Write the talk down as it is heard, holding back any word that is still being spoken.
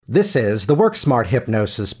This is the Work Smart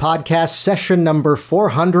Hypnosis podcast, session number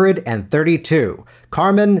 432.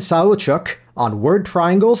 Carmen Sauciuc on word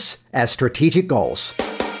triangles as strategic goals.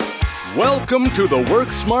 Welcome to the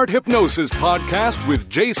Work Smart Hypnosis podcast with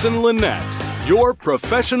Jason Linett, your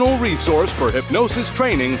professional resource for hypnosis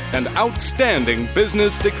training and outstanding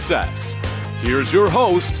business success. Here's your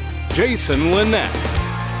host, Jason Linett.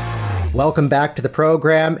 Welcome back to the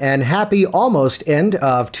program and happy almost end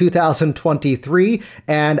of 2023.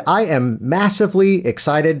 And I am massively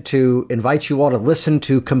excited to invite you all to listen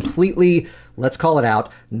to completely, let's call it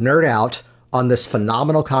out, nerd out on this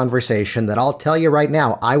phenomenal conversation that I'll tell you right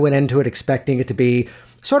now. I went into it expecting it to be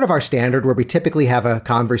sort of our standard where we typically have a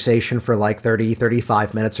conversation for like 30,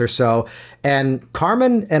 35 minutes or so. And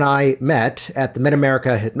Carmen and I met at the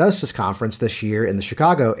Mid-America Hypnosis Conference this year in the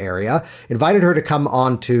Chicago area, invited her to come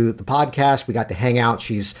on to the podcast. We got to hang out.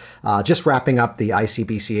 She's just wrapping up the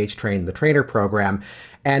ICBCH Train the Trainer program.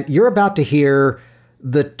 And you're about to hear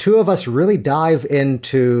the two of us really dive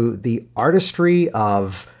into the artistry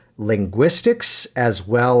of linguistics, as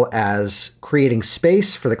well as creating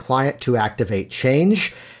space for the client to activate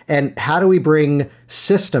change. And how do we bring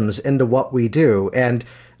systems into what we do? And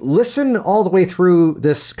listen all the way through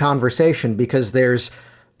this conversation, because there's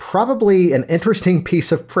probably an interesting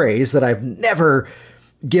piece of praise that I've never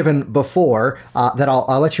given before that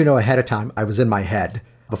I'll let you know ahead of time. I was in my head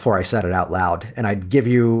before I said it out loud. And I'd give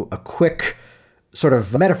you a quick sort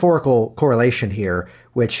of metaphorical correlation here,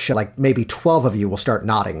 which like maybe 12 of you will start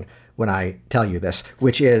nodding when I tell you this,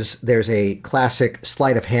 which is there's a classic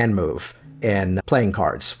sleight of hand move in playing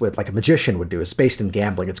cards with like a magician would do. It's based in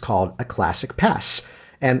gambling. It's called a classic pass.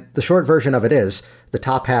 And the short version of it is the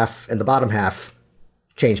top half and the bottom half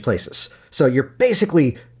change places. So you're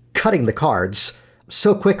basically cutting the cards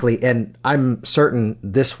so quickly. And I'm certain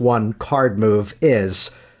this one card move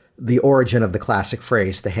is the origin of the classic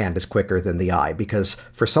phrase, the hand is quicker than the eye, because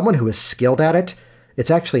for someone who is skilled at it,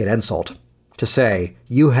 it's actually an insult to say,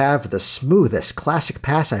 you have the smoothest classic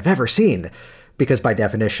pass I've ever seen, because by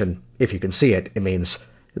definition, if you can see it, it means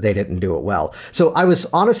they didn't do it well. So I was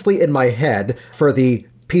honestly in my head for the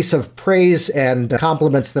piece of praise and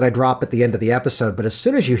compliments that I drop at the end of the episode, but as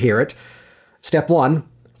soon as you hear it, step one,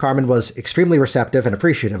 Carmen was extremely receptive and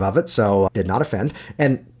appreciative of it, so did not offend.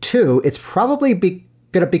 And two, it's probably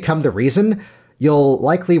going to become the reason you'll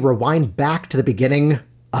likely rewind back to the beginning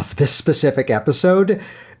of this specific episode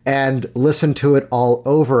and listen to it all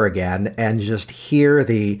over again and just hear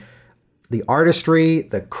the artistry,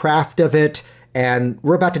 the craft of it. And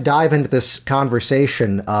we're about to dive into this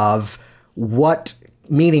conversation of what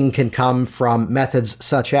meaning can come from methods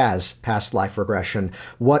such as past life regression,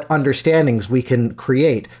 what understandings we can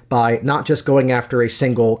create by not just going after a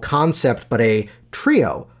single concept, but a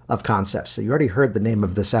trio of concepts. So you already heard the name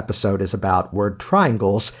of this episode is about word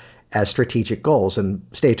triangles as strategic goals. And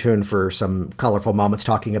stay tuned for some colorful moments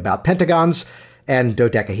talking about pentagons and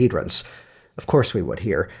dodecahedrons. Of course we would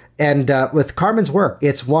here. And with Carmen's work,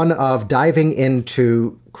 it's one of diving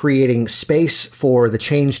into creating space for the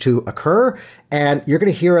change to occur. And you're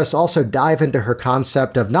going to hear us also dive into her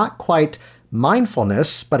concept of not quite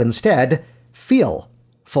mindfulness, but instead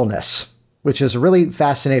feelfulness, which is a really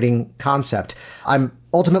fascinating concept. I'm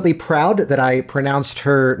ultimately proud that I pronounced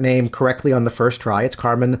her name correctly on the first try. It's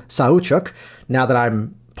Carmen Sauciuc. Now that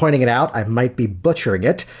I'm pointing it out, I might be butchering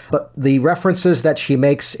it, but the references that she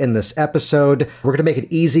makes in this episode, we're going to make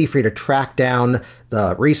it easy for you to track down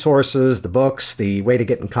the resources, the books, the way to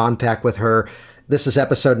get in contact with her. This is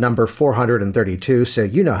episode number 432, so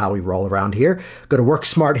you know how we roll around here. Go to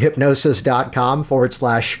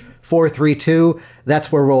worksmarthypnosis.com/432.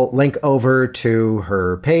 That's where we'll link over to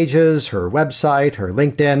her pages, her website, her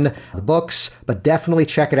LinkedIn, the books, but definitely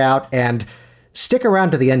check it out and stick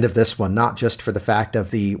around to the end of this one, not just for the fact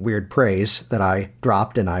of the weird praise that I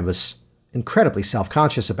dropped and I was incredibly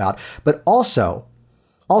self-conscious about, but also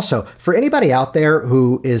for anybody out there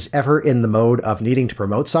who is ever in the mode of needing to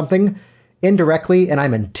promote something indirectly, and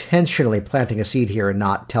I'm intentionally planting a seed here and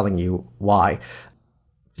not telling you why,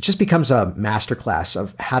 it just becomes a masterclass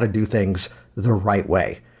of how to do things the right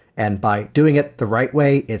way. And by doing it the right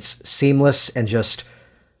way, it's seamless and just,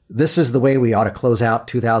 this is the way we ought to close out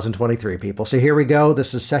 2023, people. So here we go.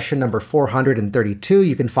 This is session number 432.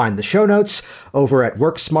 You can find the show notes over at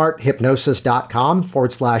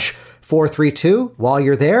worksmarthypnosis.com/432. While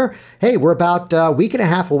you're there, hey, we're about a week and a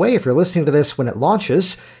half away. If you're listening to this when it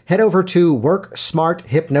launches, head over to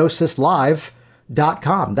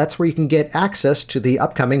WorkSmartHypnosisLive.com. That's where you can get access to the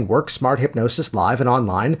upcoming Work Smart Hypnosis Live and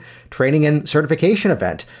online training and certification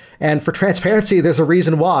event. And for transparency, there's a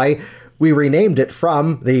reason why we renamed it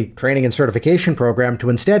from the training and certification program to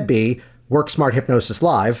instead be Work Smart Hypnosis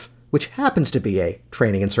Live, which happens to be a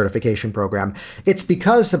training and certification program, it's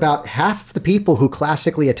because about half the people who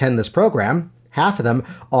classically attend this program, half of them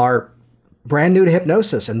are brand new to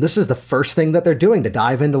hypnosis, and this is the first thing that they're doing to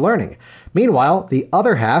dive into learning. Meanwhile, the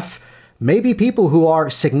other half may be people who are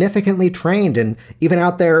significantly trained and even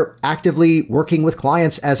out there actively working with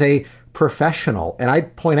clients as a professional. And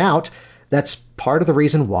I'd point out that's part of the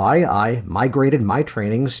reason why I migrated my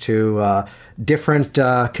trainings to a different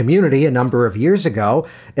community a number of years ago,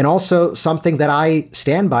 and also something that I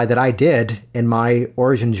stand by that I did in my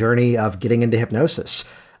origin journey of getting into hypnosis.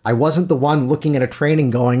 I wasn't the one looking at a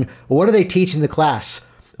training going, well, what do they teach in the class?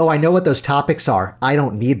 Oh, I know what those topics are. I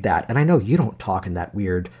don't need that. And I know you don't talk in that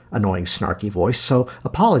weird, annoying, snarky voice, so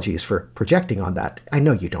apologies for projecting on that. I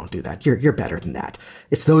know you don't do that. You're better than that.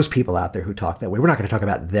 It's those people out there who talk that way. We're not going to talk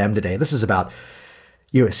about them today. This is about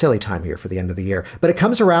a silly time here for the end of the year. But it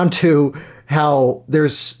comes around to how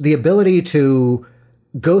there's the ability to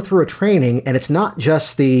go through a training, and it's not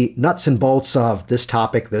just the nuts and bolts of this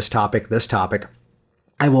topic, this topic, this topic.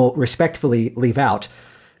 I will respectfully leave out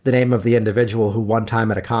the name of the individual who one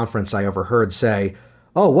time at a conference I overheard say,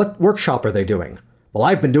 oh, what workshop are they doing? Well,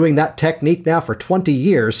 I've been doing that technique now for 20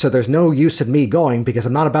 years, so there's no use in me going because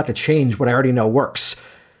I'm not about to change what I already know works.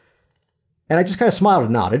 And I just kind of smiled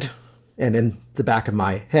and nodded. And in the back of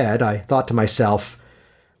my head, I thought to myself,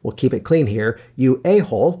 we'll keep it clean here. You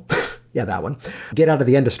a-hole, yeah, that one, get out of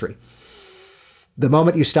the industry. The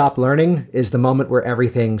moment you stop learning is the moment where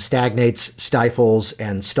everything stagnates, stifles,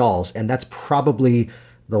 and stalls. And that's probably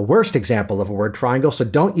the worst example of a word triangle, so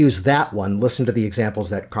don't use that one. Listen to the examples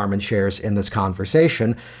that Carmen shares in this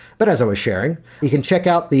conversation. But as I was sharing, you can check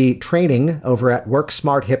out the training over at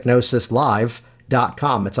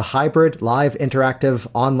WorkSmartHypnosisLive.com. It's a hybrid, live, interactive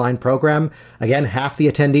online program. Again, half the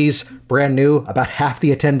attendees, brand new. About half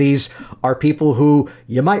the attendees are people who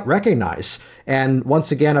you might recognize. And once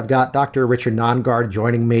again, I've got Dr. Richard Nongard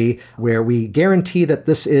joining me, where we guarantee that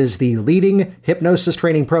this is the leading hypnosis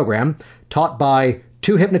training program taught by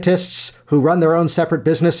two hypnotists who run their own separate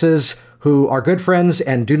businesses, who are good friends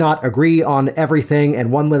and do not agree on everything,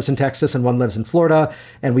 and one lives in Texas and one lives in Florida.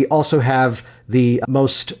 And we also have the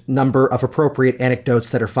most number of appropriate anecdotes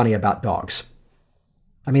that are funny about dogs.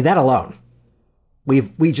 I mean, that alone,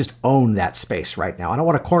 we just own that space right now. I don't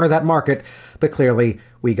want to corner that market, but clearly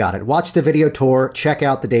we got it. Watch the video tour, check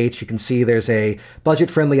out the dates. You can see there's a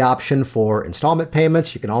budget-friendly option for installment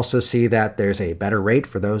payments. You can also see that there's a better rate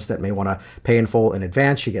for those that may want to pay in full in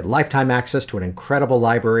advance. You get lifetime access to an incredible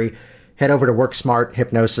library. Head over to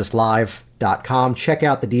WorkSmartHypnosisLive.com. Check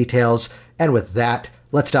out the details. And with that,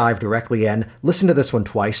 let's dive directly in. Listen to this one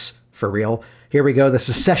twice, for real. Here we go. This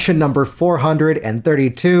is session number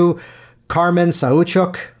 432. Carmen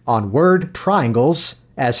Sauciuc on word triangles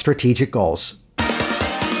as strategic goals.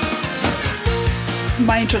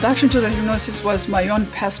 My introduction to the hypnosis was my own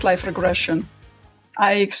past life regression.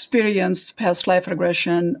 I experienced past life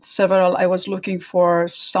regression I was looking for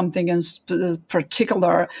something in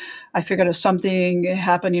particular. I figured something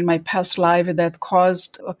happened in my past life that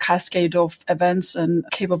caused a cascade of events and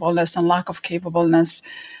capableness and lack of capableness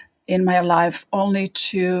in my life, only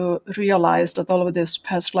to realize that all of this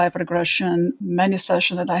past life regression, many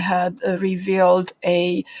sessions that I had revealed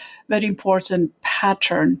a very important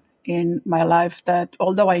pattern in my life that,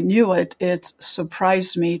 although I knew it, it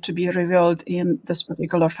surprised me to be revealed in this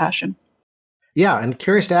particular fashion. Yeah, and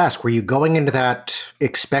curious to ask, were you going into that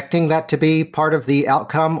expecting that to be part of the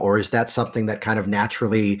outcome, or is that something that kind of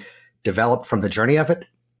naturally developed from the journey of it?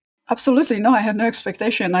 Absolutely. No, I had no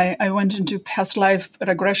expectation. I went into past life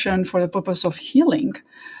regression for the purpose of healing,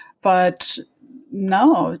 but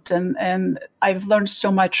no, and I've learned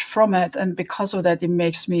so much from it, and because of that, it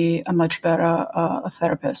makes me a much better a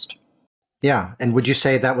therapist. Yeah, and would you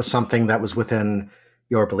say that was something that was within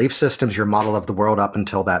your belief systems, your model of the world up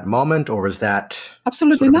until that moment, or was that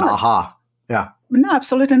absolutely sort of not an aha? Yeah. No,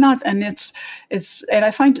 absolutely not. And it's and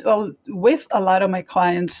I find with a lot of my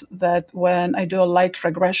clients that when I do a light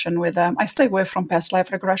regression with them, I stay away from past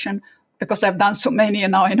life regression because I've done so many,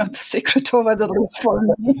 and now I know the secret over the least for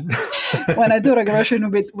me. When I do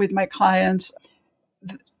regression with my clients,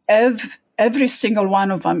 every single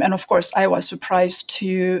one of them, and of course I was surprised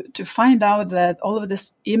to find out that all of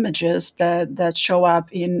these images that show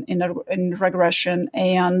up in regression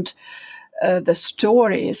and the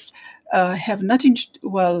stories have nothing.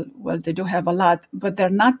 Well, they do have a lot, but they're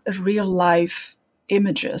not real life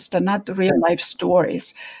images. They're not real life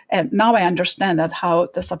stories. And now I understand that how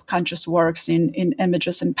the subconscious works in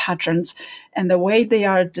images and patterns, and the way they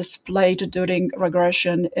are displayed during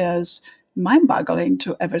regression is mind-boggling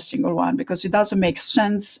to every single one, because it doesn't make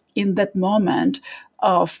sense in that moment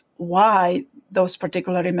of why those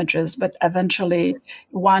particular images, but eventually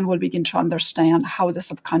one will begin to understand how the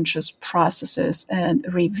subconscious processes and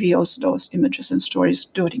reveals those images and stories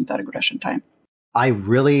during the regression time. I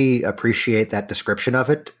really appreciate that description of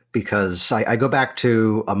it because I go back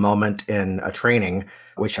to a moment in a training,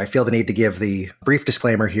 which I feel the need to give the brief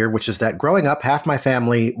disclaimer here, which is that growing up, half my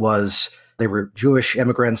family they were Jewish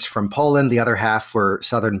immigrants from Poland. The other half were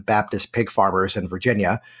Southern Baptist pig farmers in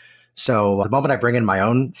Virginia. So the moment I bring in my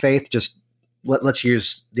own faith, just let's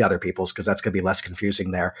use the other people's because that's going to be less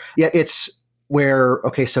confusing there. Yeah, it's where,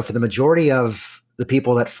 okay, so for the majority of the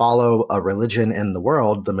people that follow a religion in the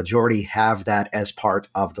world, the majority have that as part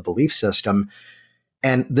of the belief system.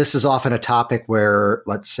 And this is often a topic where,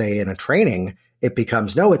 let's say in a training, it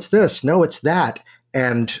becomes, no, it's this, no, it's that.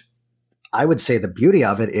 And I would say the beauty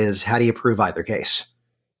of it is how do you prove either case?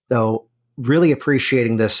 So really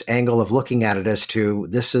appreciating this angle of looking at it as to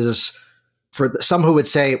this is, for some who would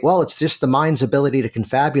say, well, it's just the mind's ability to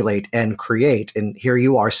confabulate and create. And here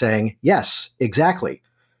you are saying, yes, exactly.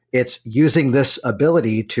 It's using this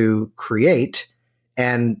ability to create,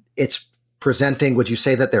 and it's presenting, would you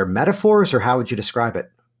say that they're metaphors, or how would you describe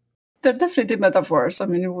it? They're definitely metaphors. I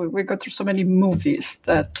mean, we go through so many movies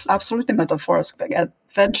that absolutely metaphors.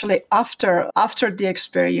 Eventually, after the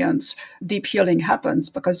experience, deep healing happens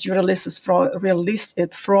because you release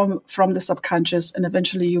it from the subconscious, and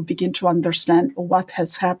eventually you begin to understand what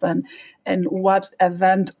has happened and what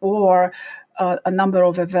event or a number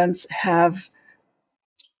of events have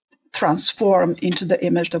transformed into the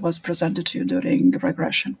image that was presented to you during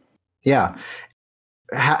regression. Yeah.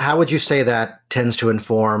 How would you say that tends to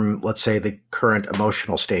inform, let's say, the current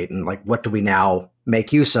emotional state, and like what do we now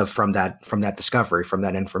make use of from that discovery, from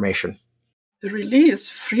that information? Release,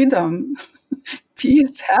 freedom,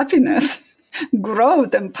 peace, happiness,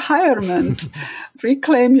 growth, empowerment,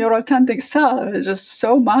 reclaim your authentic self. It's just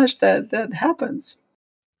so much that happens.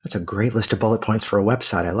 That's a great list of bullet points for a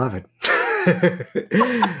website. I love it.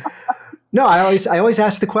 No, I always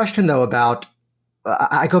ask the question though about.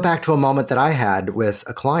 I go back to a moment that I had with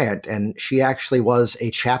a client, and she actually was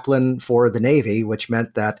a chaplain for the Navy, which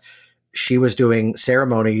meant that she was doing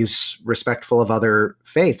ceremonies respectful of other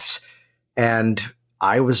faiths. And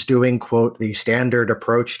I was doing, quote, the standard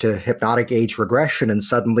approach to hypnotic age regression, and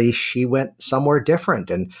suddenly she went somewhere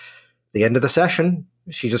different. And the end of the session,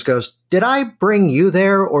 she just goes, did I bring you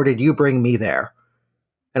there or did you bring me there?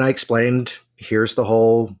 And I explained, here's the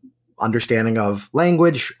whole understanding of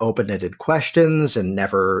language, open-ended questions, and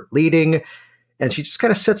never leading. And she just kind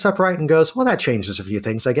of sits upright and goes, well, that changes a few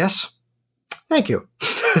things, I guess. Thank you.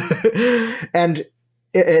 And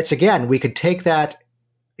it's, again, we could take that.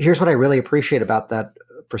 Here's what I really appreciate about that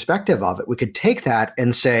perspective of it. We could take that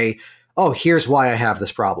and say, oh, here's why I have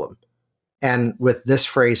this problem. And with this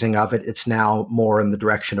phrasing of it, it's now more in the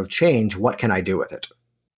direction of change. What can I do with it?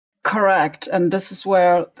 Correct. And this is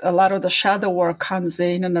where a lot of the shadow work comes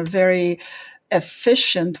in a very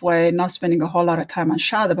efficient way, not spending a whole lot of time on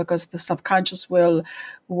shadow, because the subconscious will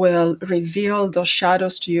reveal those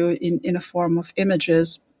shadows to you in a form of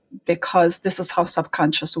images, because this is how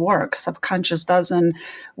subconscious works. Subconscious doesn't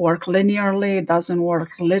work linearly, doesn't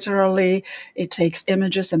work literally. It takes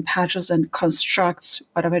images and patterns and constructs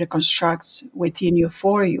whatever it constructs within you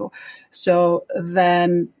for you. So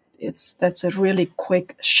then that's a really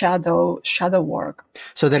quick shadow work.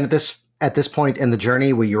 So then at this point in the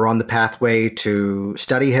journey where you're on the pathway to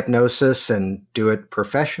study hypnosis and do it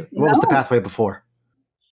professionally, what was the pathway before?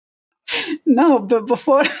 No, but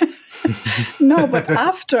before, no, but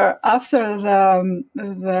after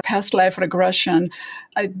the past life regression,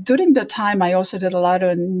 during the time I also did a lot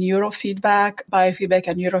of biofeedback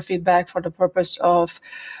and neurofeedback for the purpose of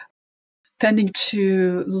tending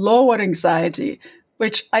to lower anxiety,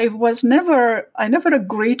 which I never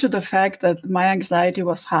agreed to the fact that my anxiety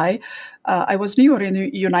was high. I was new in the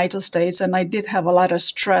United States, and I did have a lot of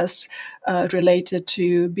stress related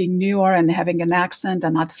to being newer and having an accent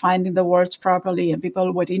and not finding the words properly, and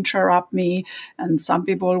people would interrupt me, and some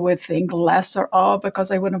people would think lesser of because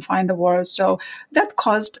I wouldn't find the words. So that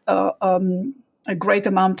caused a great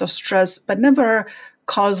amount of stress, but never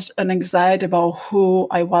caused an anxiety about who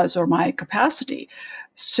I was or my capacity.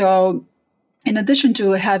 So in addition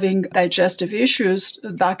to having digestive issues,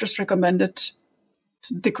 doctors recommended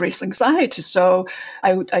to decrease anxiety. So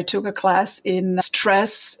I took a class in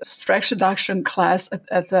stress reduction class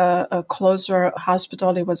at the closer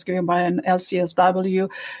hospital. It was given by an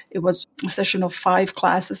LCSW. It was a session of 5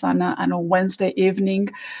 classes on a Wednesday evening.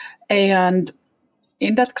 And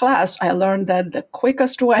in that class, I learned that the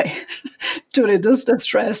quickest way to reduce the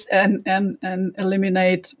stress and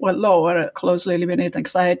closely eliminate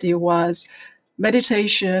anxiety was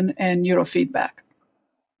meditation and neurofeedback.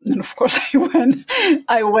 And of course,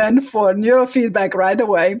 I went for neurofeedback right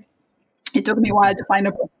away. It took me a while to find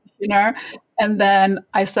a practitioner. And then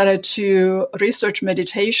I started to research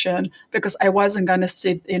meditation because I wasn't going to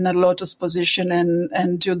sit in a lotus position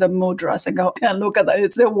and do the mudras and go and look at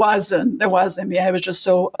it. There wasn't me. I was just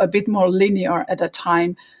a bit more linear at the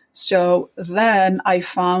time. So then I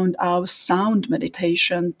found out sound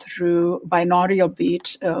meditation through binaural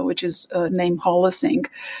beat, which is named Holosync.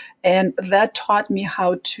 And that taught me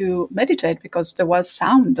how to meditate because there was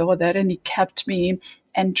sound over there and it kept me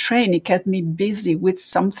entrained. It kept me busy with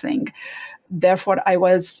something. Therefore, it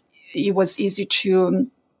was easy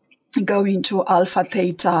to go into alpha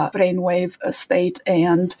theta brainwave state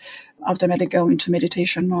and automatically go into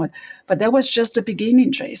meditation mode. But that was just the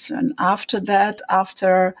beginning, Jason. After that,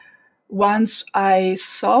 once I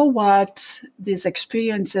saw what these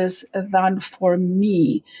experiences done for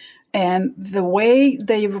me and the way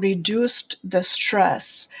they reduced the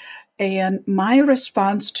stress, and my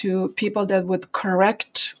response to people that would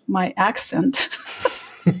correct my accent,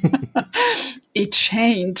 it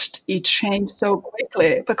changed so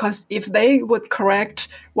quickly, because if they would correct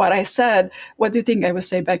what I said, what do you think I would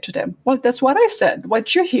say back to them? Well, that's what I said.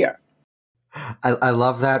 What you hear? I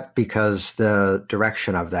love that, because the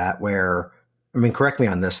direction of that, where, I mean, correct me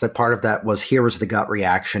on this, that part of that was, here was the gut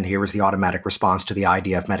reaction, here was the automatic response to the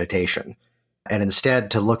idea of meditation. And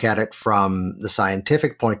instead to look at it from the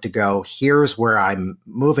scientific point to go, here's where I'm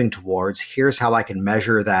moving towards, here's how I can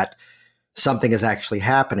measure that something is actually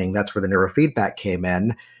happening. That's where the neurofeedback came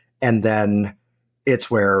in. And then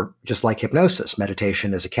it's where, just like hypnosis,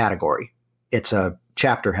 meditation is a category. It's a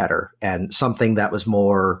chapter header and something that was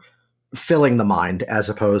more filling the mind as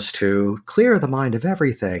opposed to clear the mind of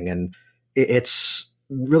everything. And it's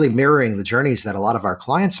really mirroring the journeys that a lot of our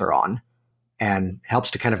clients are on, and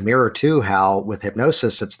helps to kind of mirror too how with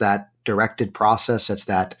hypnosis, it's that directed process. It's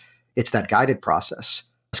that guided process.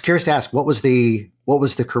 I was curious to ask, what was the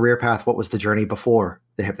career path? What was the journey before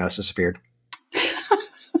the hypnosis appeared?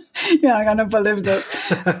 Yeah, I cannot believe this.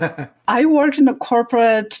 I worked in the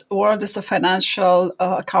corporate world as a financial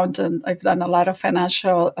accountant. I've done a lot of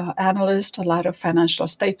financial analyst, a lot of financial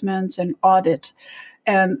statements and audit.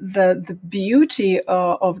 And the beauty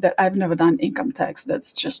of that, I've never done income tax.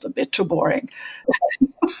 That's just a bit too boring.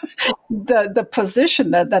 The position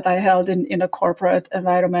that I held in a corporate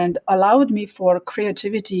environment allowed me for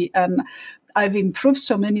creativity, and I've improved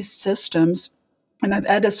so many systems. And I've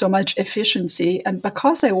added so much efficiency. And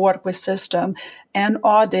because I work with system and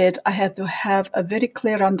audit, I had to have a very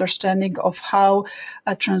clear understanding of how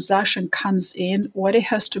a transaction comes in, what it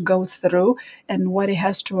has to go through, and what it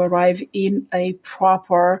has to arrive in a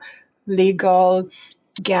proper legal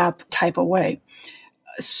gap type of way.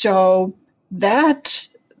 So that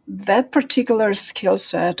particular skill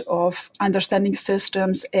set of understanding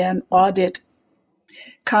systems and audit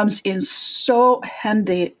comes in so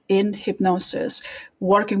handy in hypnosis,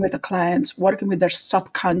 working with the clients, working with their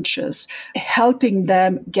subconscious, helping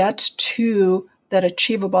them get to that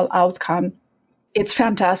achievable outcome. It's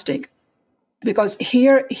fantastic, because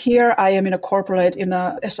here I am in a corporate,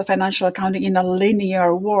 as a financial accounting in a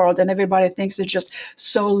linear world, and everybody thinks it's just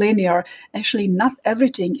so linear. Actually, not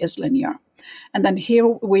everything is linear. And then here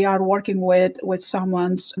we are working with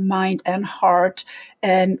someone's mind and heart,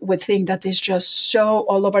 and we think that is just so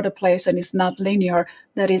all over the place and it's not linear.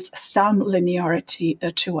 There is some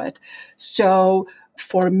linearity to it. So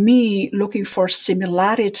for me, looking for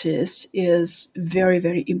similarities is very,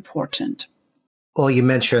 very important. Well, you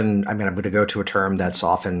mentioned, I'm going to go to a term that's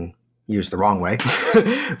often used the wrong way,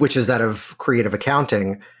 which is that of creative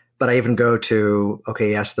accounting. But I even go to,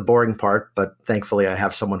 okay, yes, the boring part, but thankfully I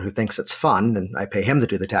have someone who thinks it's fun, and I pay him to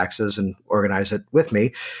do the taxes and organize it with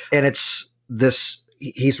me. And it's this,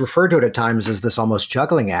 he's referred to it at times as this almost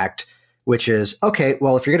juggling act, which is, okay,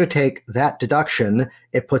 well, if you're going to take that deduction,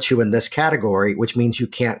 it puts you in this category, which means you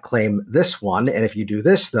can't claim this one. And if you do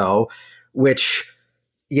this, though, which,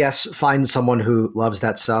 yes, find someone who loves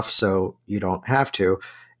that stuff so you don't have to.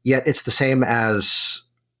 Yet it's the same as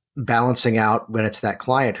balancing out when it's that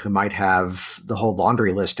client who might have the whole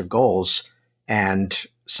laundry list of goals. And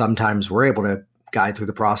sometimes we're able to guide through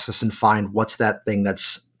the process and find what's that thing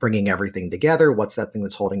that's bringing everything together, what's that thing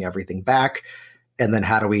that's holding everything back, and then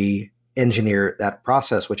how do we engineer that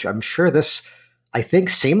process, which I'm sure this, I think,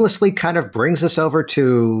 seamlessly kind of brings us over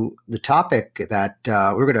to the topic that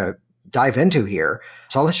we're going to dive into here.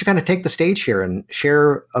 So I'll let you kind of take the stage here and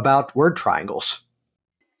share about word triangles.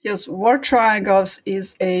 Yes, word triangles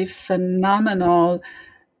is a phenomenal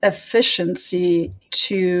efficiency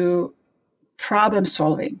to problem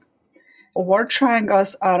solving. Word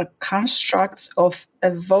triangles are constructs of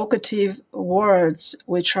evocative words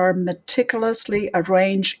which are meticulously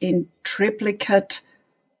arranged in triplicate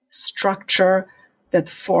structure that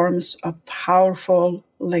forms a powerful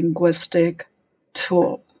linguistic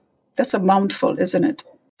tool. That's a mouthful, isn't it?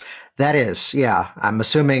 That is, yeah. I'm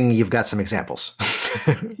assuming you've got some examples.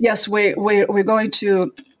 Yes, we're going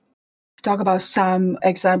to talk about some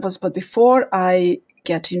examples, but before I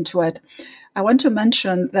get into it, I want to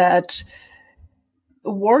mention that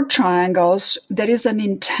word triangles, there is an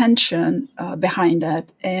intention behind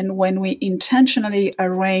it. And when we intentionally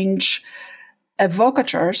arrange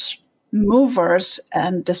evocators, movers,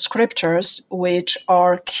 and descriptors, which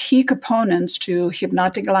are key components to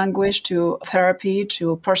hypnotic language, to therapy,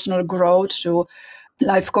 to personal growth, to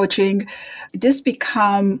life coaching, this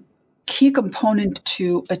become key component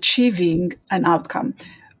to achieving an outcome.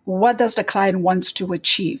 What does the client wants to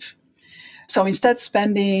achieve? So instead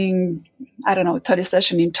spending, 30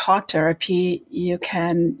 sessions in talk therapy, you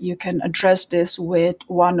can address this with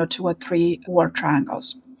one or two or three word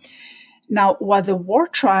triangles. Now, what the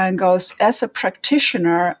word triangles, as a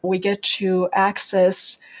practitioner, we get to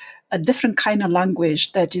access a different kind of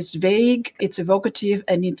language that is vague, it's evocative,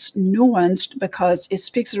 and it's nuanced because it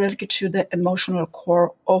speaks directly to the emotional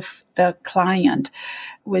core of the client,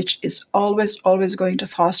 which is always going to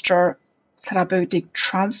foster therapeutic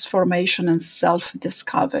transformation and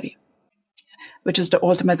self-discovery, which is the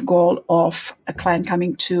ultimate goal of a client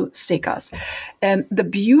coming to seek us. And the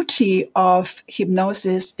beauty of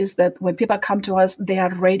hypnosis is that when people come to us, they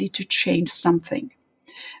are ready to change something.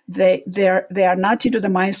 They are not into the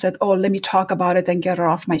mindset, oh, let me talk about it and get it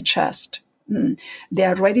off my chest. They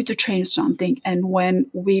are ready to change something. And when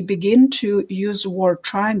we begin to use word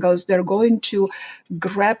triangles, they're going to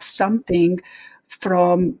grab something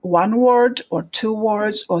from one word or two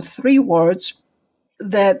words or three words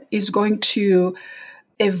that is going to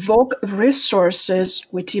evoke resources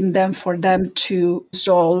within them for them to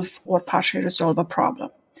solve or partially resolve a problem.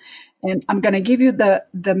 And I'm going to give you the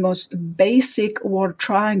most basic word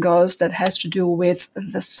triangles that has to do with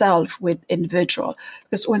the self, with individual.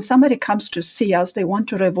 Because when somebody comes to see us, they want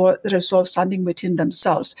to resolve something within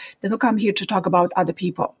themselves. They don't come here to talk about other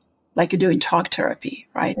people like you do in talk therapy,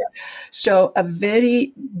 right? Yeah. So a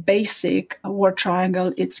very basic word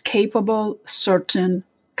triangle, it's capable, certain,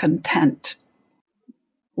 content.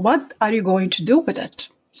 What are you going to do with it?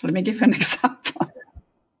 So let me give you an example.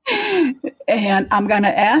 And I'm going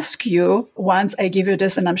to ask you, once I give you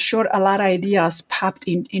this, and I'm sure a lot of ideas popped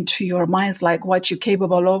into your minds, like what you're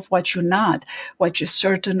capable of, what you're not, what you're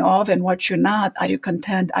certain of, and what you're not. Are you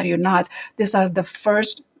content? Are you not? These are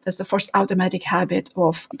that's the first automatic habit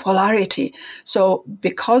of polarity. So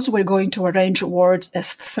because we're going to arrange words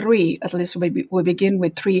as three, at least we begin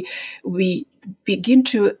with three, we begin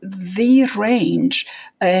to rearrange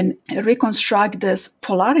and reconstruct this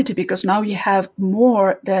polarity, because now you have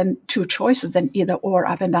more than two choices, than either or,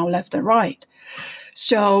 up and down, left and right.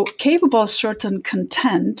 So capable, certain,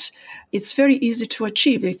 content, it's very easy to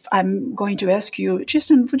achieve. If I'm going to ask you,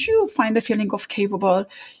 Jason, would you find a feeling of capable?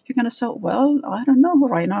 You're going to say, well, I don't know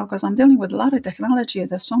right now because I'm dealing with a lot of technology.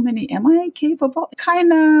 There's so many, am I capable?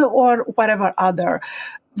 Kind of, or whatever other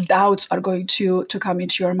doubts are going to come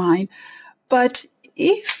into your mind. But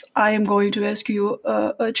if I am going to ask you,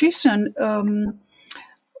 Jason,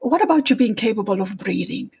 what about you being capable of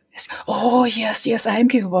breathing? Oh, yes, I am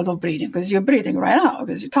capable of breathing, because you're breathing right now,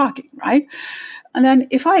 because you're talking, right? And then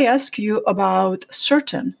if I ask you about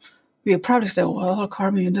certain, you'll probably say, well,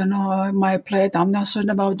 Carmen, you don't know my plate. I'm not certain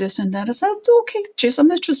about this and that. I said, okay, Jason,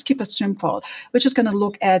 let's just keep it simple. We're just going to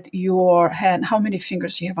look at your hand, how many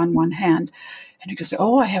fingers you have on one hand. And you can say,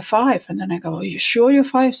 oh, I have 5. And then I go, are you sure you're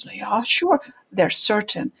 5? So, yeah, sure. They're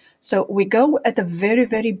certain. So we go at the very,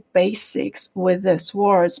 very basics with these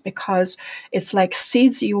words, because it's like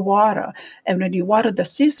seeds you water. And when you water the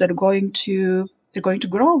seeds, they're going to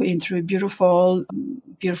grow into beautiful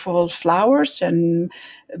flowers and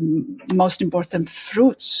most important,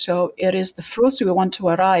 fruits. So it is the fruits we want to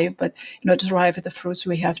arrive, but in order to arrive at the fruits,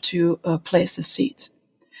 we have to place the seeds.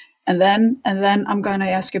 And then I'm going to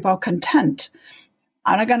ask you about content.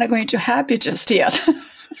 I'm not going to go into happy just yet.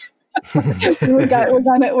 we're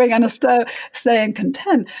gonna stay in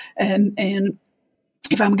content, and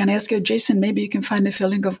if I'm gonna ask you, Jason, maybe you can find a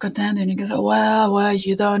feeling of content, and you can say, well,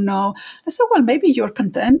 you don't know. I said, well, maybe you're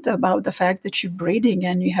content about the fact that you're breathing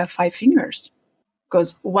and you have 5 fingers,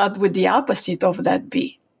 because what would the opposite of that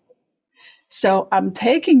be? So I'm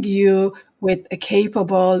taking you with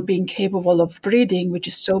being capable of breathing, which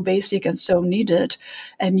is so basic and so needed,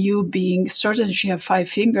 and you being certain that you have 5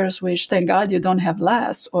 fingers, which thank God you don't have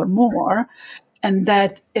less or more. And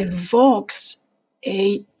that evokes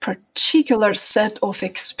a particular set of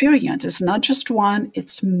experiences, not just one,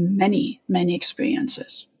 it's many, many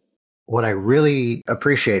experiences. What I really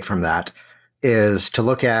appreciate from that is to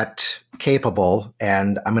look at capable,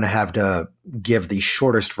 and I'm going to have to give the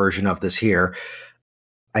shortest version of this here.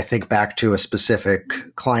 I think back to a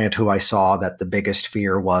specific client who I saw that the biggest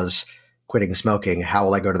fear was quitting smoking. How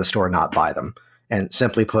will I go to the store and not buy them? And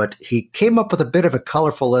simply put, he came up with a bit of a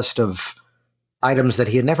colorful list of items that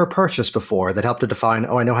he had never purchased before that helped to define,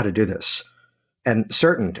 oh, I know how to do this. And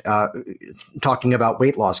certain, talking about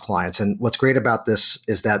weight loss clients. And what's great about this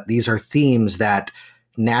is that these are themes that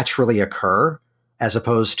naturally occur as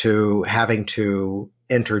opposed to having to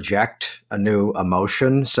interject a new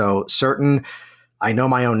emotion. So certain, I know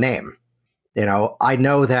my own name. I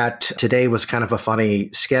know that today was kind of a funny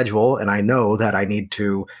schedule, and I know that I need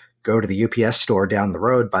to go to the UPS store down the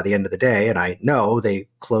road by the end of the day, and I know they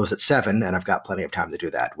close at 7, and I've got plenty of time to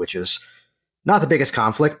do that, which is not the biggest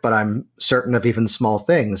conflict, but I'm certain of even small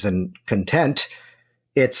things. And content,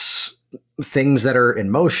 it's things that are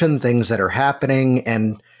in motion, things that are happening,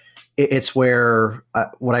 and it's where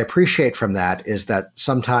what I appreciate from that is that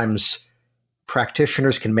sometimes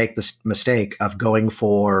practitioners can make this mistake of going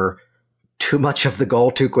for too much of the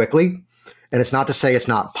goal too quickly. And it's not to say it's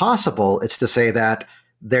not possible. It's to say that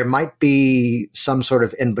there might be some sort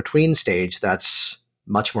of in-between stage that's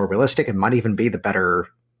much more realistic and might even be the better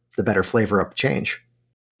flavor of the change.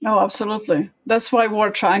 Oh, absolutely. That's why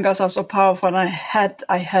word triangles are so powerful. And I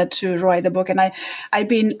had to write the book, and I've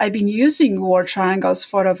been using word triangles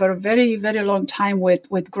for a very, very long time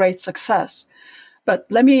with great success. But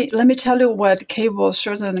let me tell you what capable,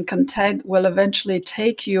 certain, and content will eventually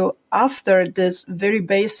take you after these very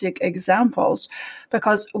basic examples,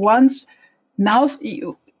 because now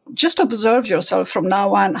you just observe yourself from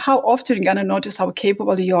now on. How often you're going to notice how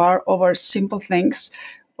capable you are over simple things,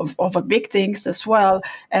 over big things as well,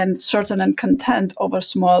 and certain and content over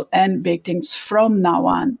small and big things from now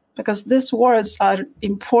on, because these words are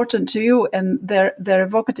important to you and they're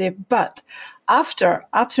evocative. But after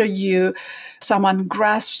someone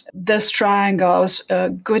grasps these triangles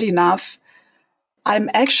good enough, I'm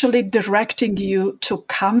actually directing you to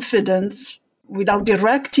confidence without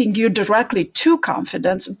directing you directly to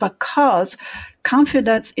confidence, because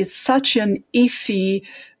confidence is such an iffy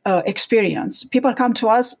experience. People come to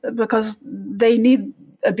us because they need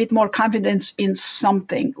a bit more confidence in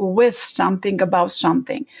something, with something, about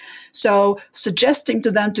something. So suggesting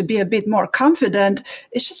to them to be a bit more confident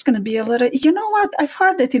is just going to be a little, you know what, I've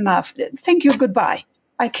heard it enough. Thank you, goodbye.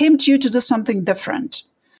 I came to you to do something different.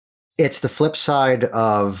 It's the flip side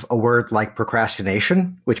of a word like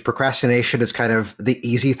procrastination, which procrastination is kind of the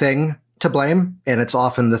easy thing to blame. And it's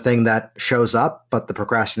often the thing that shows up, but the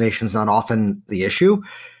procrastination is not often the issue.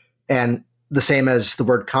 And the same as the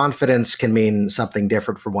word confidence can mean something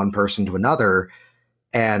different from one person to another.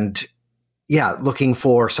 And yeah, looking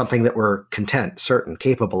for something that we're content, certain,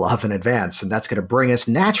 capable of in advance. And that's going to bring us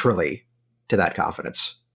naturally to that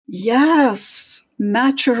confidence. Yes,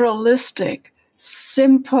 naturalistic,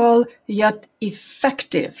 simple, yet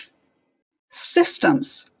effective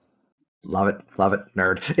systems. Love it,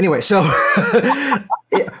 nerd. Anyway, so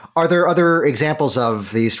are there other examples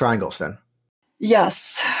of these triangles then?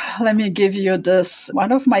 Yes, let me give you this.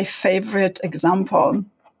 One of my favorite examples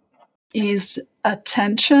is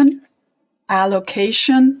attention,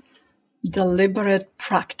 allocation, deliberate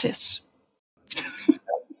practice.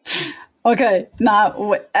 Okay,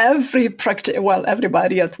 now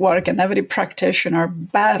everybody at work and every practitioner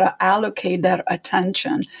better allocate their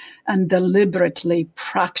attention and deliberately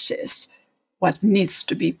practice what needs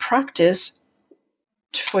to be practiced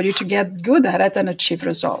for you to get good at it and achieve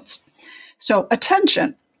results. So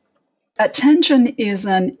attention is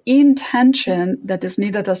an intention that is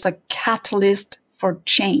needed as a catalyst for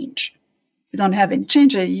change. If you don't have any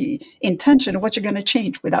change, intention, what you're going to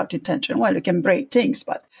change without intention? Well, you can break things,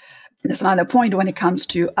 but that's not the point when it comes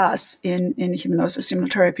to us in hypnosis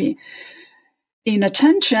hypnotherapy. In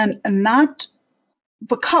attention, not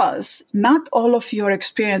because not all of your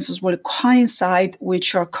experiences will coincide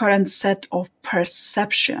with your current set of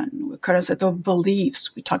perception, current set of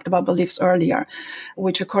beliefs. We talked about beliefs earlier,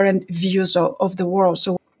 with your current views of the world.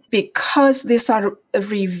 So because these are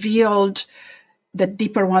revealed, the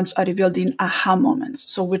deeper ones are revealed in aha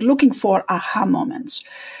moments. So we're looking for aha moments.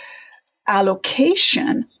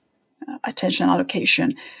 Attention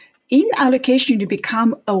allocation. In allocation, you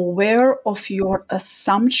become aware of your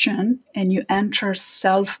assumption and you enter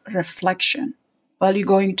self-reflection. Well, you're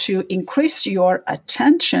going to increase your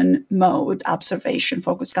attention mode, observation,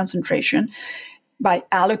 focus, concentration, by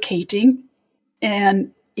allocating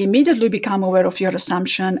and immediately become aware of your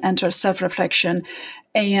assumption, enter self-reflection,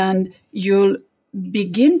 and you'll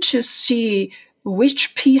begin to see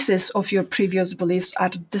which pieces of your previous beliefs are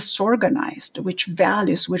disorganized, which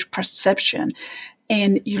values, which perception,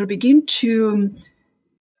 and you'll begin to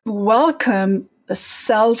welcome a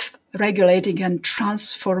self-regulating and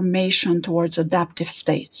transformation towards adaptive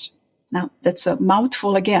states. Now, that's a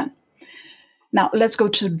mouthful again. Now, let's go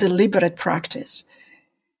to deliberate practice.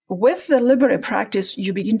 With deliberate practice,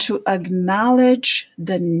 you begin to acknowledge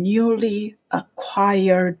the newly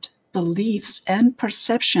acquired beliefs and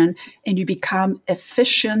perception, and you become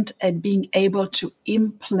efficient at being able to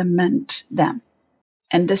implement them.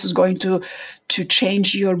 And this is going to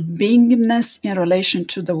change your beingness in relation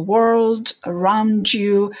to the world around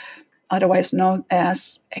you, otherwise known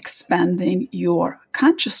as expanding your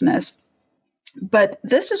consciousness. But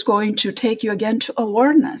this is going to take you again to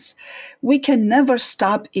awareness. We can never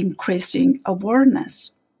stop increasing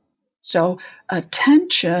awareness. So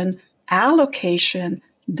attention, allocation,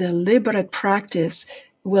 deliberate practice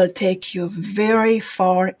will take you very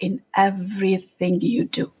far in everything you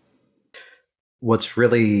do. What's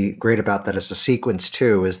really great about that as a sequence,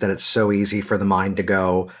 too, is that it's so easy for the mind to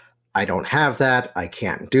go, I don't have that, I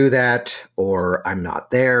can't do that, or I'm not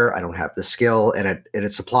there, I don't have the skill. And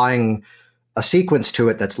it's applying a sequence to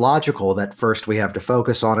it that's logical, that first we have to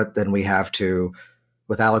focus on it, then we have to,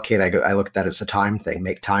 with allocate, I look at that as a time thing,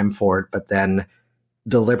 make time for it, but then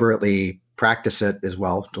deliberately practice it as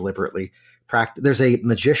well, deliberately practice. There's a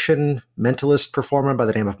magician mentalist performer by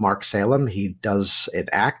the name of Mark Salem. He does an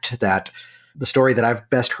act that, the story that I've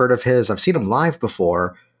best heard of his, I've seen him live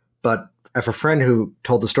before, but I have a friend who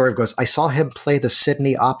told the story, goes, I saw him play the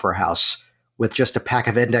Sydney Opera House with just a pack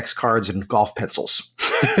of index cards and golf pencils.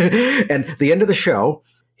 And at the end of the show,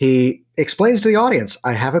 he explains to the audience,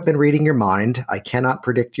 I haven't been reading your mind. I cannot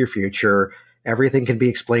predict your future. Everything can be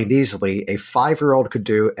explained easily. A 5-year-old could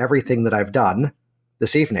do everything that I've done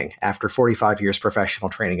this evening after 45 years professional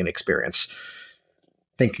training and experience.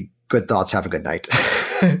 Think good thoughts, have a good night.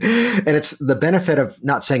 And it's the benefit of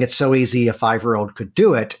not saying it's so easy a 5-year-old could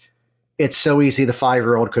do it. It's so easy the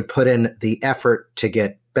 5-year-old could put in the effort to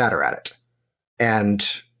get better at it.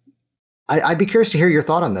 And I'd be curious to hear your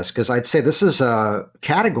thought on this, because I'd say this is a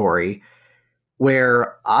category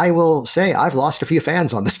where I will say I've lost a few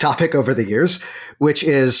fans on this topic over the years, which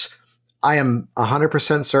is I am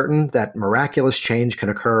 100% certain that miraculous change can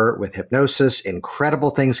occur with hypnosis.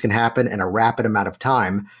 Incredible things can happen in a rapid amount of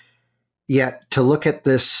time. Yet to look at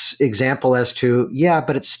this example as to, yeah,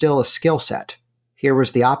 but it's still a skill set. Here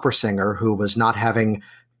was the opera singer who was not having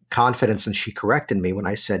confidence, and she corrected me when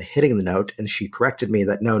I said hitting the note, and she corrected me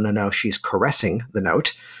that no, she's caressing the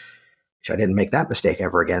note, which I didn't make that mistake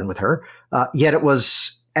ever again with her. Yet it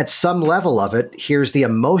was at some level of it, here's the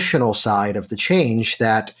emotional side of the change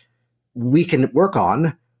that we can work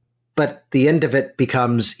on, but the end of it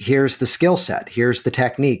becomes, here's the skill set, here's the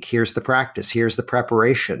technique, here's the practice, here's the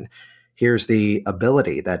preparation, here's the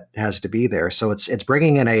ability that has to be there. So it's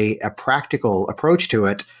bringing in a practical approach to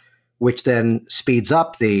it, which then speeds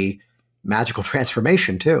up the magical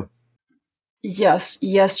transformation too. Yes,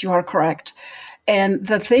 you are correct. And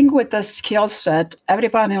the thing with the skill set,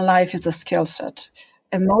 everybody in life is a skill set.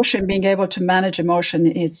 Emotion, being able to manage emotion,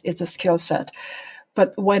 it's a skill set.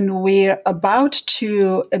 But when we're about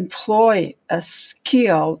to employ a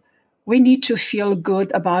skill, we need to feel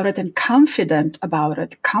good about it and confident about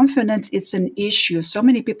it. Confidence is an issue. So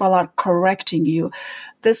many people are correcting you.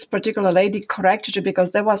 This particular lady corrected you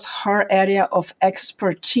because that was her area of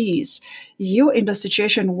expertise. You in the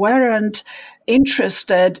situation weren't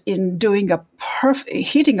interested in doing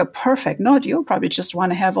hitting a perfect note. You probably just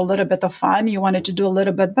want to have a little bit of fun. You wanted to do a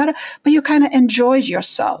little bit better, but you kind of enjoyed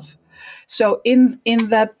yourself. So in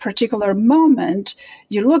that particular moment,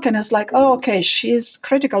 you look and it's like, oh, okay, she's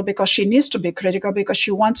critical because she needs to be critical because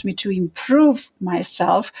she wants me to improve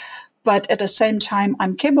myself. But at the same time,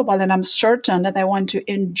 I'm capable and I'm certain that I want to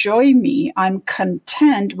enjoy me. I'm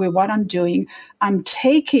content with what I'm doing. I'm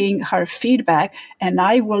taking her feedback and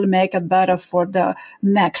I will make it better for the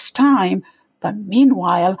next time. But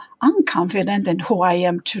meanwhile, I'm confident in who I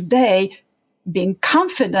am today, being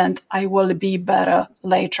confident I will be better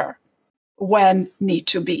later when need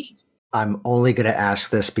to be. I'm only going to ask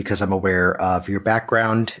this because I'm aware of your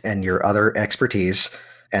background and your other expertise.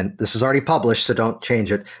 And this is already published, so don't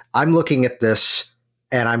change it. I'm looking at this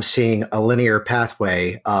and I'm seeing a linear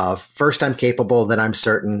pathway of first I'm capable, then I'm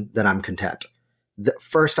certain, then I'm content.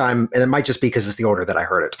 And it might just be because it's the order that I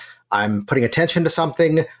heard it. I'm putting attention to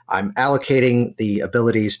something, I'm allocating the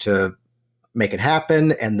abilities to make it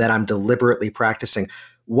happen, and then I'm deliberately practicing.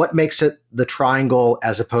 What makes it the triangle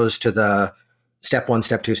as opposed to the Step 1,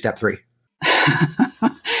 step 2, step 3.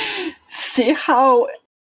 See how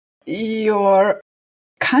your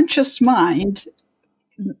conscious mind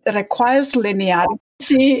requires linearity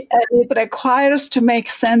and it requires to make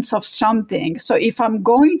sense of something. So if I'm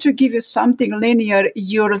going to give you something linear,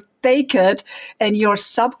 you'll take it and your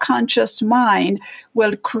subconscious mind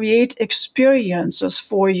will create experiences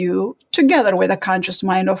for you together with the conscious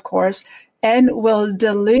mind, of course, and will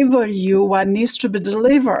deliver you what needs to be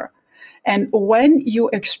delivered. And when you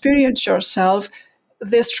experience yourself,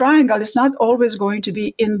 this triangle is not always going to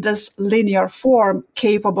be in this linear form,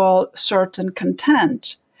 capable certain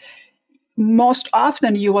content. Most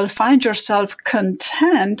often you will find yourself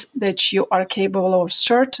content that you are capable or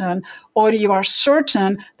certain, or you are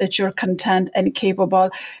certain that you're content and capable.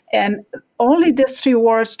 And only these three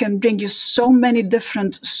words can bring you so many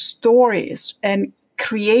different stories and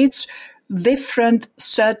creates different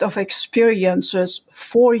set of experiences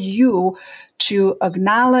for you to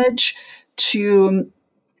acknowledge, to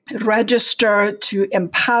register, to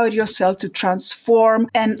empower yourself, to transform.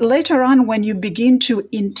 And later on, when you begin to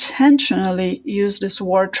intentionally use this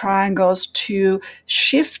word triangles to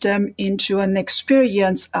shift them into an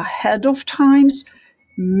experience ahead of times,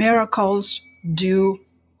 miracles do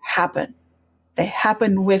happen. They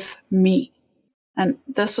happen with me. And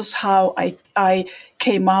this is how I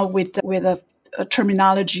came out with a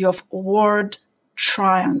terminology of word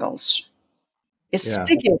triangles. It's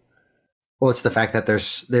sticky. Well, it's the fact that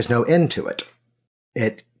there's no end to it.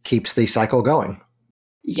 It keeps the cycle going.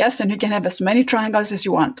 Yes, and you can have as many triangles as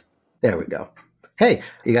you want. There we go. Hey,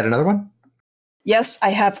 you got another one? Yes, I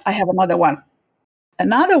have another one.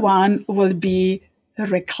 Another one will be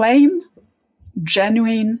reclaim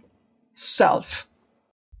genuine self.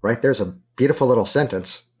 Right, there's a beautiful little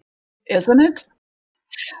sentence. Isn't it?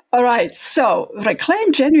 All right, so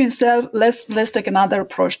reclaim genuine self. Let's take another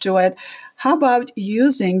approach to it. How about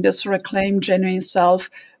using this reclaim genuine self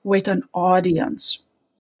with an audience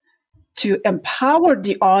to empower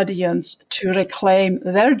the audience to reclaim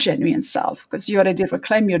their genuine self? Because you already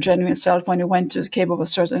reclaimed your genuine self when you went to capable,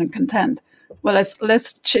 certain, and content. Well,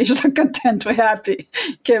 let's change the content to happy,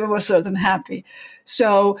 capable, certain, happy.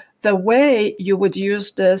 So the way you would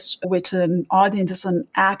use this with an audience is an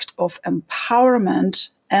act of empowerment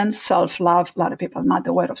and self-love. A lot of people are not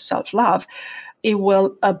aware of self-love. It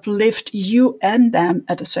will uplift you and them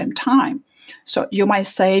at the same time. So you might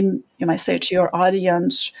say to your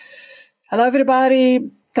audience, hello,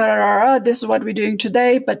 everybody. This is what we're doing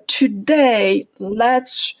today. But today,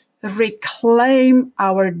 let's reclaim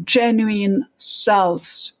our genuine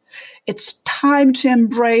selves. It's time to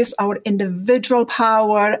embrace our individual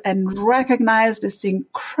power and recognize this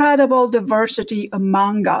incredible diversity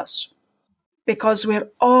among us, because we're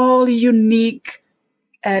all unique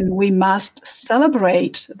and we must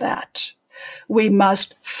celebrate that. We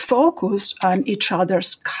must focus on each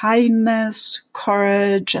other's kindness,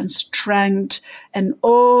 courage, and strength, and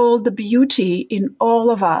all the beauty in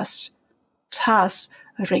all of us, thus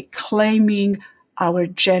reclaiming our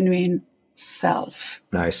genuine self.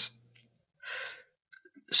 Nice.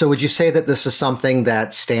 So would you say that this is something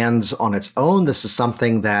that stands on its own? This is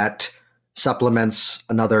something that supplements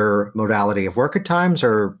another modality of work at times,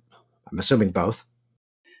 or I'm assuming both?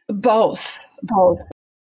 Both.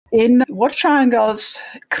 In word triangles,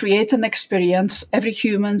 create an experience. Every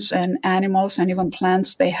humans and animals and even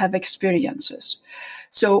plants, they have experiences.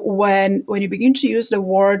 So when you begin to use the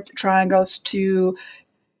word triangles to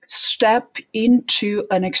step into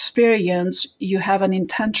an experience, you have an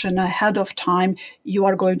intention ahead of time, you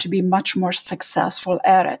are going to be much more successful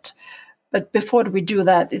at it. But before we do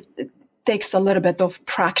that, it takes a little bit of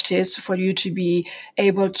practice for you to be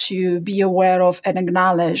able to be aware of and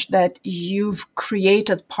acknowledge that you've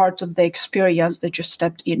created part of the experience that you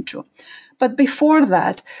stepped into. But before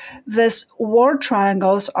that, these word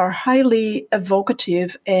triangles are highly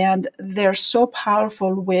evocative and they're so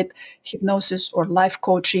powerful with hypnosis or life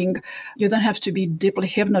coaching. You don't have to be deeply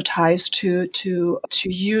hypnotized to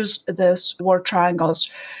use these word triangles.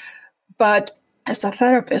 But as a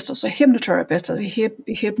therapist, as a hypnotherapist, as a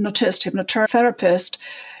hypnotherapist,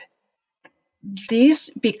 these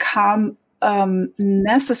become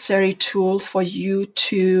necessary tool for you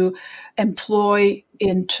to employ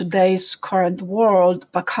in today's current world,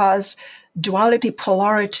 because duality,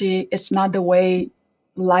 polarity, it's not the way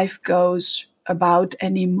life goes about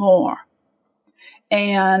anymore.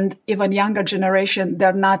 And even younger generation,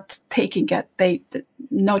 they're not taking it. They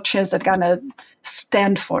no chance they're gonna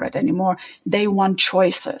stand for it anymore. They want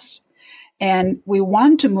choices. And we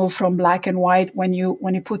want to move from black and white. When you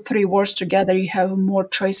put three words together, you have more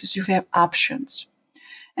choices, you have options.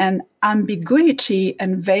 And ambiguity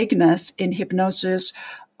and vagueness in hypnosis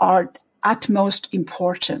are at most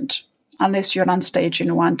important, unless you're on stage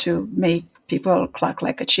and want to make people cluck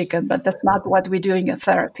like a chicken. But that's not what we're doing in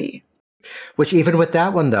therapy. Which even with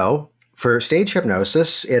that one, though, for stage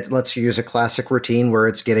hypnosis, it lets you use a classic routine where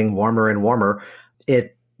it's getting warmer and warmer.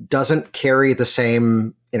 It doesn't carry the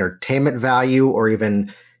same entertainment value or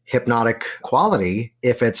even hypnotic quality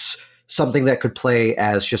if it's something that could play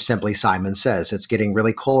as just simply Simon Says. It's getting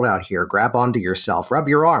really cold out here. Grab onto yourself. Rub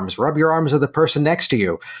your arms of the person next to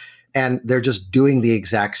you. And they're just doing the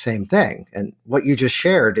exact same thing. And what you just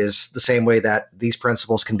shared is the same way that these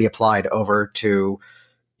principles can be applied over to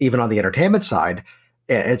even on the entertainment side.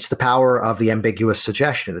 It's the power of the ambiguous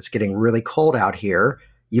suggestion. It's getting really cold out here.